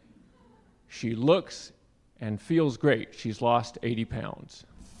 She looks and feels great. She's lost 80 pounds.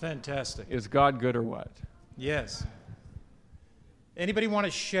 Fantastic. Is God good or what? Yes. Anybody want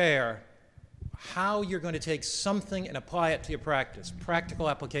to share how you're going to take something and apply it to your practice? Practical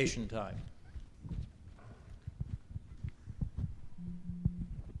application time.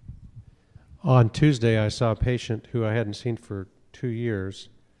 On Tuesday, I saw a patient who I hadn't seen for 2 years.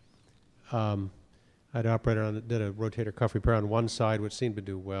 I'd did a rotator cuff repair on one side, which seemed to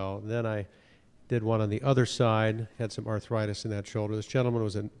do well. Then I did one on the other side, had some arthritis in that shoulder. This gentleman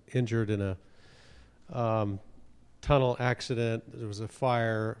was injured in a tunnel accident. There was a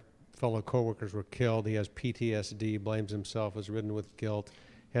fire. Fellow coworkers were killed. He has PTSD, blames himself, is ridden with guilt,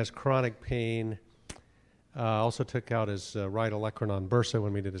 has chronic pain. Also took out his right olecranon bursa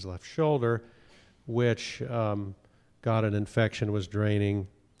when we did his left shoulder, which got an infection, was draining.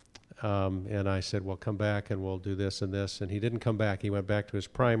 And I said, well, come back and we'll do this and this. And he didn't come back. He went back to his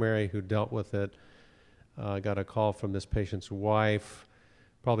primary who dealt with it. Got a call from this patient's wife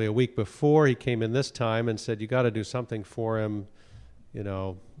probably a week before he came in this time and said, you got to do something for him,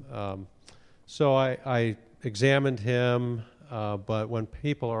 So I examined him. But when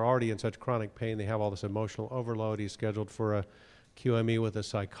people are already in such chronic pain, they have all this emotional overload. He's scheduled for a QME with a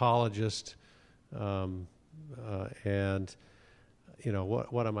psychologist. What am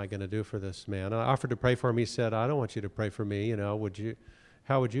I going to do for this man? I offered to pray for him. He said, I don't want you to pray for me. How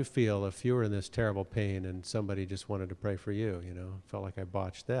would you feel if you were in this terrible pain and somebody just wanted to pray for you? Felt like I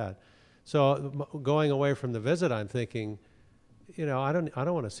botched that. So going away from the visit, I'm thinking, I don't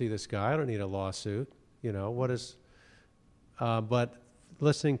want to see this guy. I don't need a lawsuit. But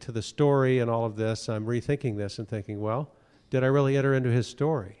listening to the story and all of this, I'm rethinking this and thinking, well, did I really enter into his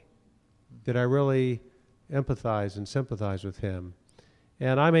story? Did I really empathize and sympathize with him?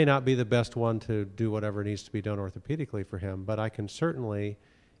 And I may not be the best one to do whatever needs to be done orthopedically for him, but I can certainly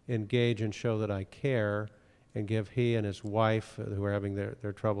engage and show that I care and give he and his wife, who are having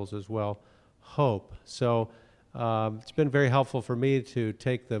their troubles as well, hope. So it's been very helpful for me to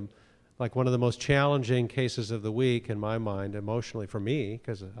take them, like one of the most challenging cases of the week in my mind, emotionally for me,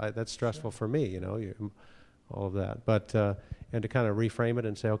 because that's stressful for me, all of that. But and to kind of reframe it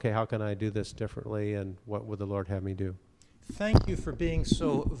and say, okay, how can I do this differently, and what would the Lord have me do? Thank you for being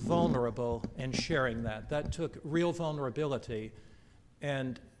so vulnerable and sharing that. That took real vulnerability,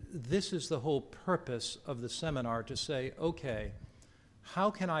 and this is the whole purpose of the seminar, to say, okay,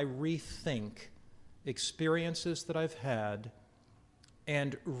 how can I rethink experiences that I've had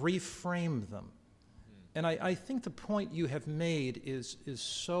and reframe them? And I think the point you have made is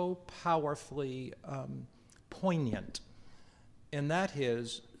so powerfully poignant, and that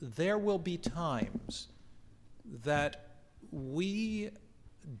is, there will be times that we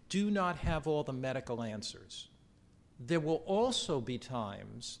do not have all the medical answers. There will also be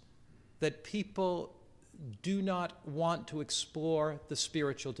times that people do not want to explore the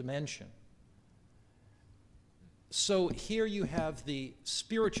spiritual dimension. So here you have the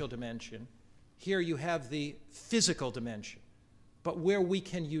spiritual dimension, here you have the physical dimension. But where we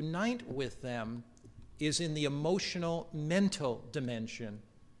can unite with them is in the emotional, mental dimension,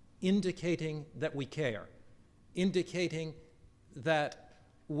 indicating that we care, indicating that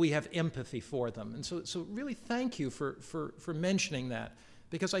we have empathy for them. And so really thank you for mentioning that,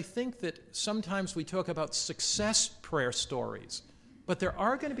 because I think that sometimes we talk about success prayer stories, but there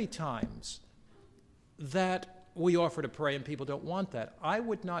are going to be times that we offer to pray and people don't want that. I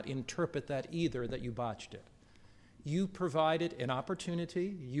would not interpret that either, that you botched it. You provided an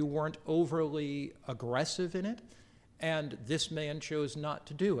opportunity, you weren't overly aggressive in it, and this man chose not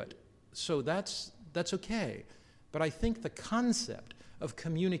to do it. So that's okay. But I think the concept of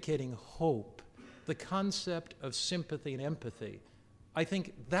communicating hope, the concept of sympathy and empathy, I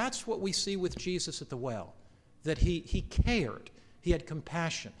think that's what we see with Jesus at the well, that he cared, he had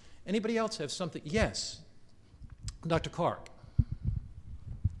compassion. Anybody else have something? Yes, Dr. Clark.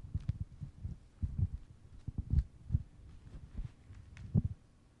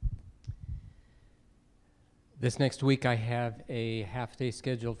 This next week I have a half-day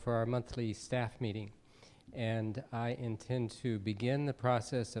scheduled for our monthly staff meeting, and I intend to begin the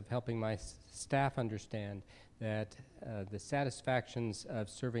process of helping my staff understand that the satisfactions of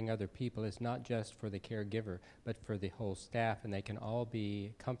serving other people is not just for the caregiver, but for the whole staff, and they can all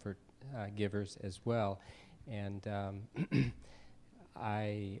be comfort givers as well. And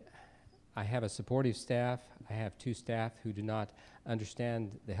I have a supportive staff. I have two staff who do not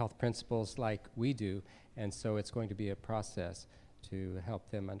understand the health principles like we do, and so it's going to be a process to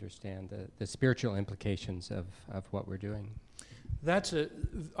help them understand the spiritual implications of what we're doing.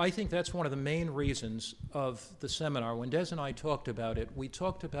 I think that's one of the main reasons of the seminar. When Des and I talked about it, we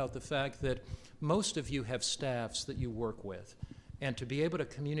talked about the fact that most of you have staffs that you work with, and to be able to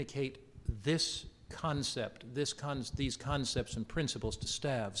communicate this concept, these concepts and principles to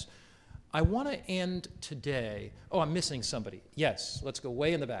staffs. I want to end today. Oh, I'm missing somebody. Yes, let's go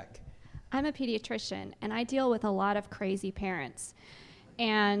way in the back. I'm a pediatrician, and I deal with a lot of crazy parents.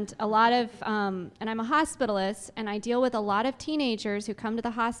 And a lot of, and I'm a hospitalist, and I deal with a lot of teenagers who come to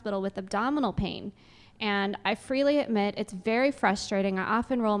the hospital with abdominal pain. And I freely admit it's very frustrating. I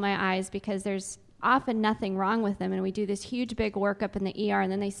often roll my eyes because there's often nothing wrong with them, and we do this huge big workup in the ER,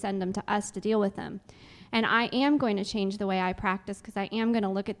 and then they send them to us to deal with them. And I am going to change the way I practice, because I am going to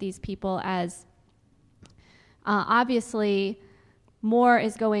look at these people as obviously more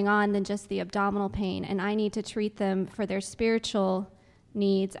is going on than just the abdominal pain, and I need to treat them for their spiritual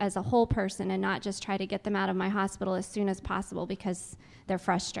needs as a whole person and not just try to get them out of my hospital as soon as possible because they're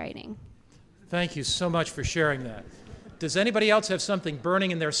frustrating. Thank you so much for sharing that. Does anybody else have something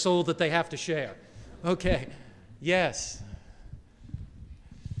burning in their soul that they have to share? Okay. Yes.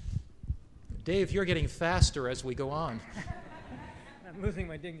 Dave, you're getting faster as we go on. I'm losing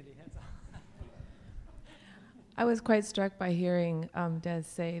my dignity, that's all. I was quite struck by hearing Des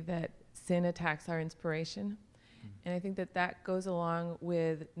say that sin attacks our inspiration. And I think that that goes along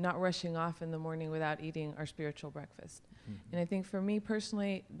with not rushing off in the morning without eating our spiritual breakfast. And I think for me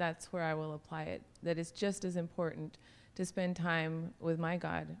personally, that's where I will apply it, that it's just as important to spend time with my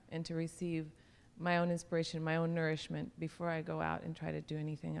God and to receive my own inspiration, my own nourishment before I go out and try to do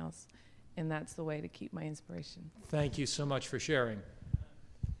anything else. And that's the way to keep my inspiration. Thank you so much for sharing.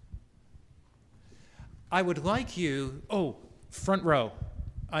 I would like you, front row.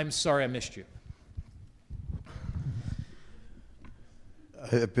 I'm sorry I missed you.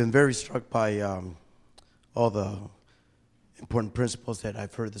 I've been very struck by all the important principles that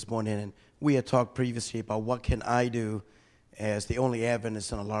I've heard this morning. And we had talked previously about what can I do as the only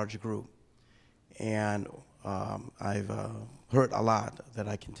Adventist in a large group. And I've heard a lot that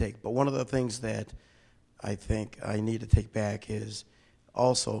I can take. But one of the things that I think I need to take back is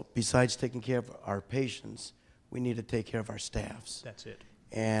also, besides taking care of our patients, we need to take care of our staffs. That's it.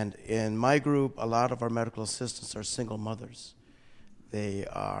 And in my group, a lot of our medical assistants are single mothers. They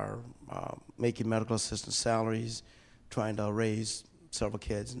are making medical assistant salaries, trying to raise several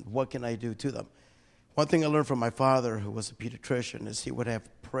kids. And what can I do to them? One thing I learned from my father, who was a pediatrician, is he would have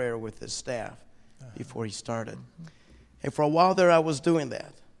prayer with his staff before he started. And for a while there, I was doing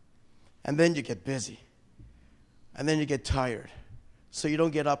that. And then you get busy. And then you get tired. So you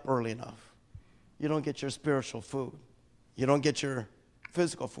don't get up early enough. You don't get your spiritual food. You don't get your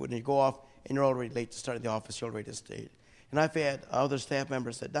physical food. And you go off, and you're already late to start in the office. You're already stayed. And I've had other staff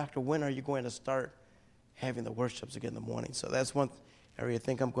members say, Doctor, when are you going to start having the worships again in the morning? So that's one area I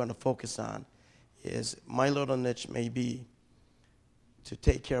think I'm going to focus on, is my little niche may be to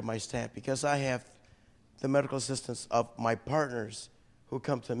take care of my staff, because I have the medical assistants of my partners who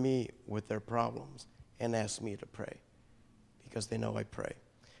come to me with their problems and ask me to pray because they know I pray.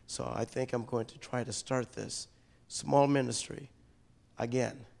 So I think I'm going to try to start this small ministry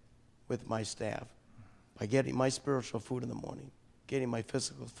again with my staff by getting my spiritual food in the morning, getting my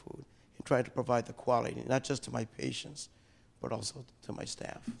physical food, and trying to provide the quality, not just to my patients, but also to my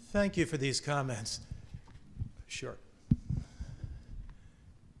staff. Thank you for these comments. Sure.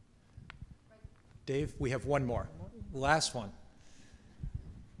 Dave, we have one more. Last one.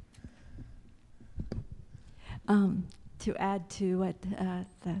 To add to what the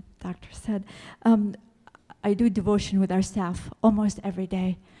doctor said, I do devotion with our staff almost every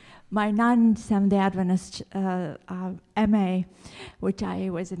day. My non-Seventh-day Adventist MA, which I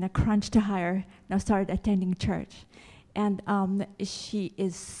was in a crunch to hire, now started attending church. And she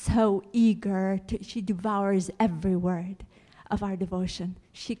is so eager, she devours every word of our devotion.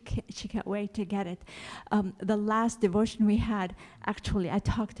 She can't wait to get it. The last devotion we had, actually, I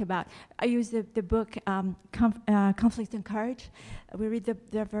used the book Conflict and Courage. We read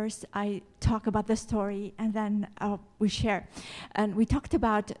the verse, I talk about the story, and then we share. And we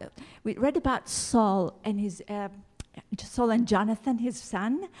read about Saul and Jonathan, his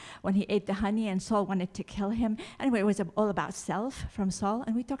son, when he ate the honey and Saul wanted to kill him. Anyway, it was all about self from Saul.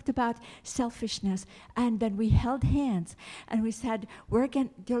 And we talked about selfishness. And then we held hands and we said,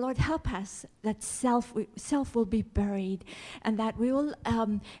 dear Lord, help us that self will be buried, and that we will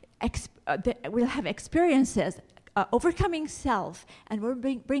we'll have experiences overcoming self, and we'll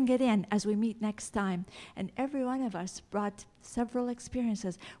bring it in as we meet next time. And every one of us brought several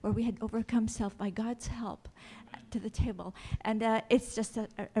experiences where we had overcome self by God's help to the table. And it's just a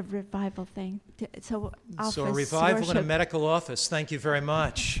revival thing. So a revival in a medical office. Thank you very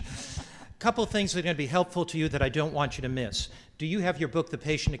much. A couple of things that are going to be helpful to you that I don't want you to miss. Do you have your book, The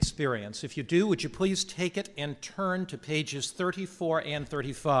Patient Experience? If you do, would you please take it and turn to pages 34 and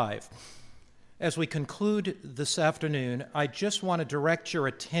 35. As we conclude this afternoon, I just want to direct your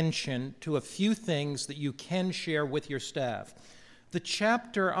attention to a few things that you can share with your staff. The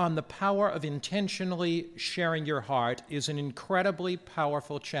chapter on the power of intentionally sharing your heart is an incredibly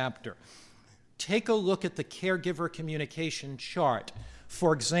powerful chapter. Take a look at the caregiver communication chart.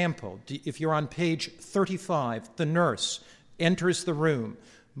 For example, if you're on page 35, the nurse enters the room.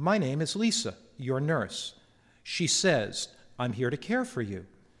 My name is Lisa, your nurse. She says, I'm here to care for you,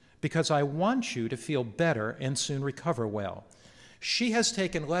 because I want you to feel better and soon recover well. She has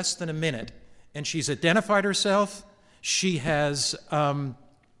taken less than a minute, and she's identified herself, she has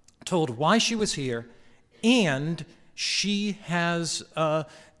told why she was here, and she has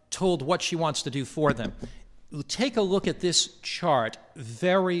told what she wants to do for them. Take a look at this chart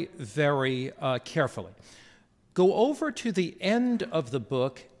very, very carefully. Go over to the end of the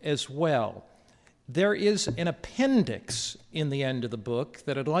book as well. There is an appendix in the end of the book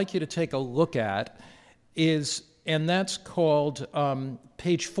that I'd like you to take a look at, and that's called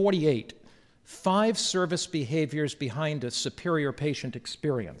page 48, 5 Service Behaviors Behind a Superior Patient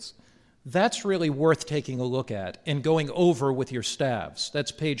Experience. That's really worth taking a look at and going over with your staffs.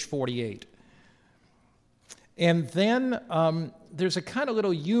 That's page 48. And then there's a kind of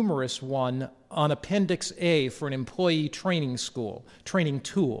little humorous one on Appendix A for an employee training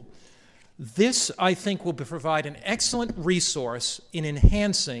tool. This, I think, will provide an excellent resource in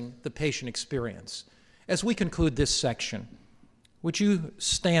enhancing the patient experience. As we conclude this section, would you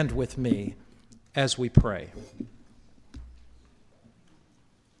stand with me as we pray?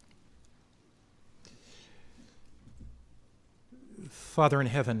 Father in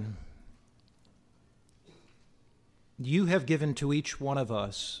heaven, you have given to each one of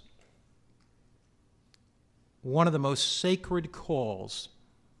us one of the most sacred calls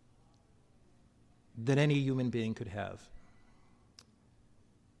that any human being could have.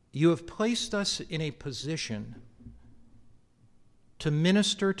 You have placed us in a position to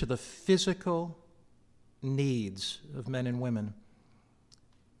minister to the physical needs of men and women.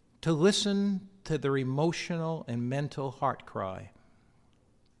 to listen to their emotional and mental heart cry,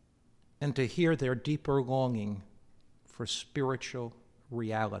 and to hear their deeper longing for spiritual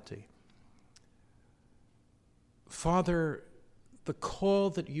reality. Father, the call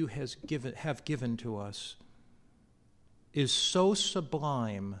that you have given to us is so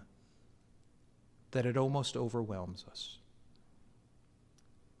sublime that it almost overwhelms us.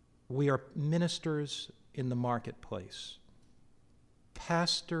 We are ministers in the marketplace,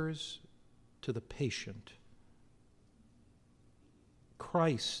 pastors to the patient,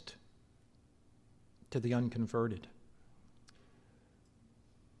 Christ to the unconverted.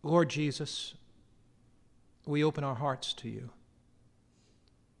 Lord Jesus, we open our hearts to you.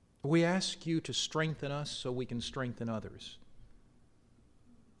 We ask you to strengthen us so we can strengthen others.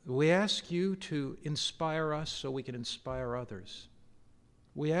 We ask you to inspire us so we can inspire others.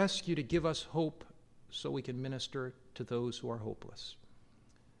 We ask you to give us hope so we can minister to those who are hopeless.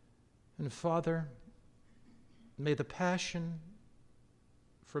 And Father, may the passion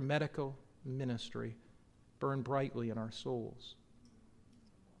for medical ministry burn brightly in our souls.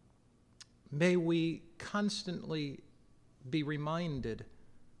 May we constantly be reminded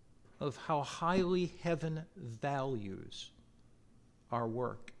of how highly heaven values our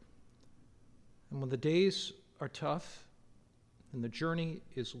work. And when the days are tough and the journey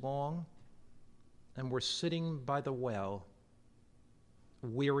is long and we're sitting by the well,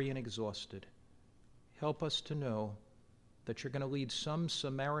 weary and exhausted, help us to know that you're going to lead some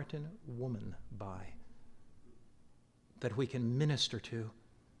Samaritan woman by that we can minister to,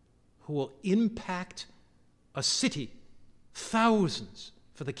 who will impact a city, thousands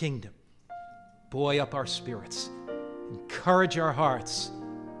for the kingdom. Buoy up our spirits, encourage our hearts,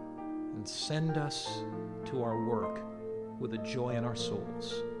 and send us to our work with a joy in our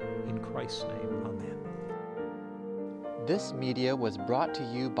souls. In Christ's name, amen. This media was brought to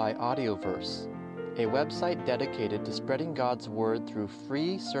you by Audioverse, a website dedicated to spreading God's Word through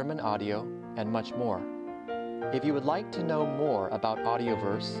free sermon audio and much more. If you would like to know more about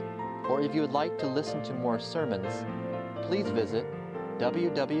Audioverse, or if you would like to listen to more sermons, please visit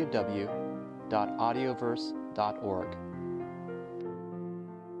www.audioverse.org.